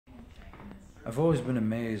I've always been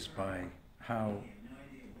amazed by how,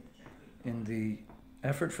 in the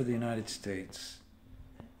effort for the United States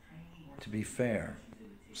to be fair,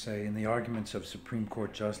 say in the arguments of Supreme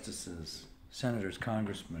Court justices, senators,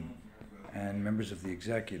 congressmen, and members of the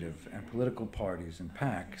executive, and political parties and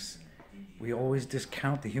PACs, we always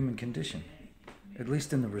discount the human condition, at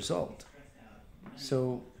least in the result.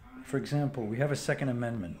 So, for example, we have a Second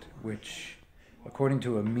Amendment, which, according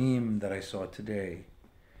to a meme that I saw today,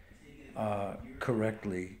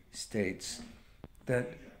 correctly states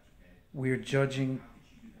that we're judging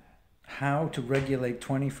how to regulate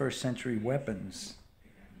 21st century weapons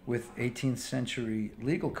with 18th century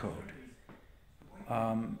legal code.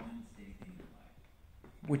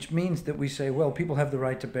 Which means that we say, well, people have the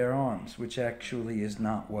right to bear arms, which actually is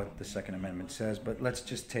not what the Second Amendment says, but let's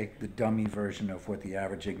just take the dummy version of what the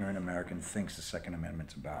average ignorant American thinks the Second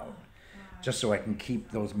Amendment's about, just so I can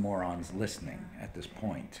keep those morons listening at this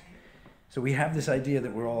point. So we have this idea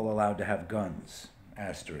that we're all allowed to have guns,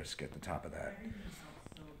 asterisk at the top of that.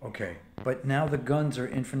 Okay, but now the guns are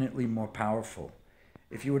infinitely more powerful.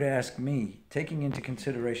 If you were to ask me, taking into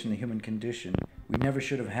consideration the human condition, we never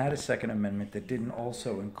should have had a Second Amendment that didn't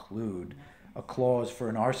also include a clause for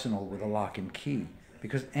an arsenal with a lock and key.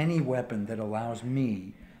 Because any weapon that allows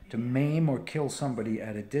me to maim or kill somebody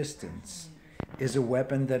at a distance is a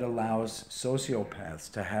weapon that allows sociopaths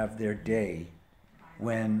to have their day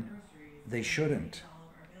when they shouldn't.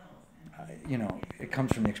 It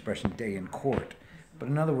comes from the expression day in court. But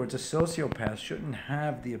in other words, a sociopath shouldn't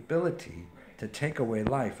have the ability to take away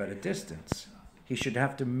life at a distance. He should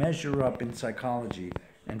have to measure up in psychology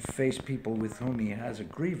and face people with whom he has a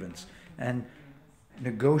grievance and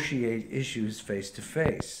negotiate issues face to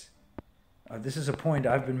face. This is a point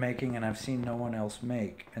I've been making and I've seen no one else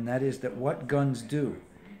make, and that is that what guns do,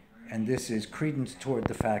 and this is credence toward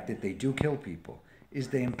the fact that they do kill people, is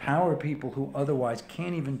they empower people who otherwise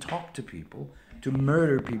can't even talk to people to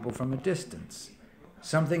murder people from a distance.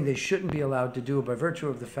 Something they shouldn't be allowed to do by virtue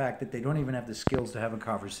of the fact that they don't even have the skills to have a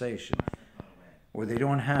conversation, or they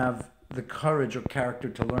don't have the courage or character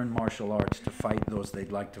to learn martial arts to fight those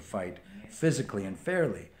they'd like to fight physically and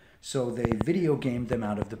fairly. So they video game them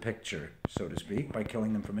out of the picture, so to speak, by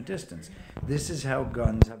killing them from a distance. This is how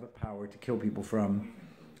guns have a power to kill people from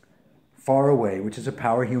far away, which is a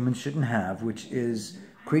power humans shouldn't have, which is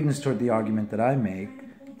credence toward the argument that I make,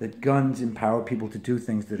 that guns empower people to do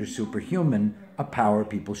things that are superhuman, a power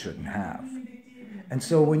people shouldn't have. And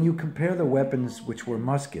so when you compare the weapons which were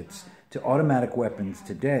muskets to automatic weapons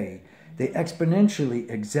today, they exponentially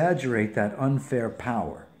exaggerate that unfair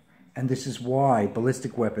power. And this is why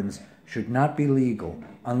ballistic weapons should not be legal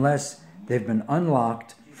unless they've been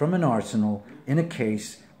unlocked from an arsenal in a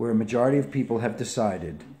case where a majority of people have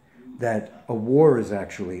decided that a war is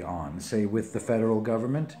actually on, say with the federal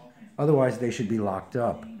government. Otherwise, they should be locked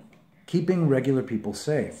up, keeping regular people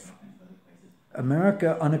safe.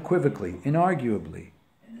 America unequivocally, inarguably,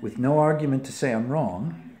 with no argument to say I'm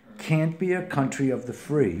wrong, can't be a country of the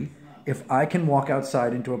free if I can walk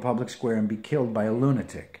outside into a public square and be killed by a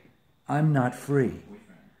lunatic. I'm not free.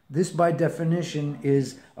 This, by definition,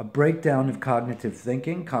 is a breakdown of cognitive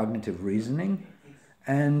thinking, cognitive reasoning,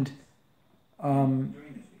 and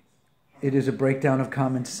it is a breakdown of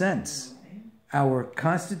common sense. Our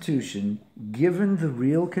Constitution, given the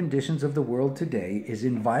real conditions of the world today, is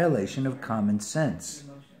in violation of common sense.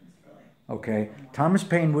 Okay? Thomas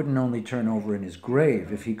Paine wouldn't only turn over in his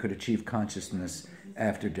grave if he could achieve consciousness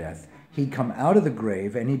after death. He'd come out of the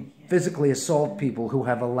grave and he'd physically assault people who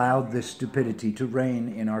have allowed this stupidity to reign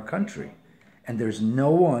in our country. And there's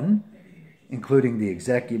no one, including the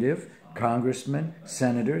executive, congressmen,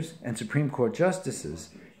 senators, and Supreme Court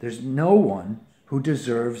justices, there's no one who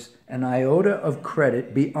deserves an iota of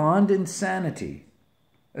credit beyond insanity,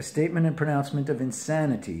 a statement and pronouncement of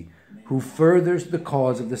insanity, who furthers the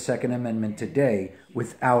cause of the Second Amendment today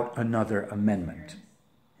without another amendment.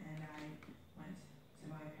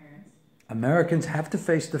 Americans have to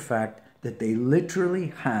face the fact that they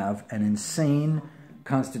literally have an insane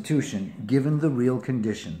constitution given the real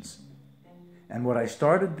conditions. And what I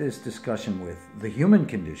started this discussion with, the human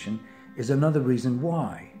condition, is another reason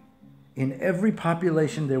why. In every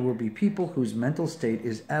population, there will be people whose mental state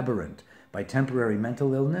is aberrant by temporary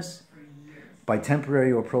mental illness, by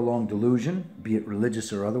temporary or prolonged delusion, be it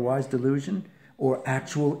religious or otherwise delusion, or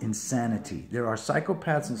actual insanity. There are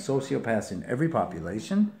psychopaths and sociopaths in every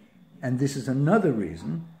population, and this is another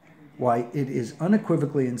reason why it is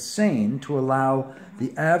unequivocally insane to allow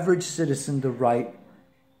the average citizen the right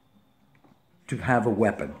to have a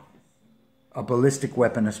weapon, a ballistic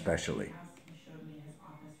weapon especially.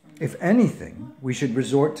 If anything, we should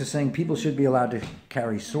resort to saying people should be allowed to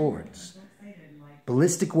carry swords.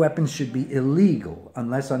 Ballistic weapons should be illegal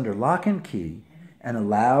unless under lock and key and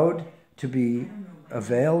allowed to be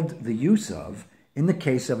availed the use of in the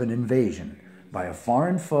case of an invasion by a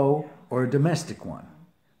foreign foe or a domestic one.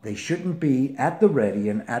 They shouldn't be at the ready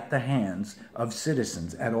and at the hands of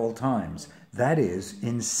citizens at all times. That is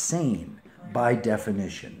insane by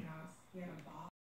definition.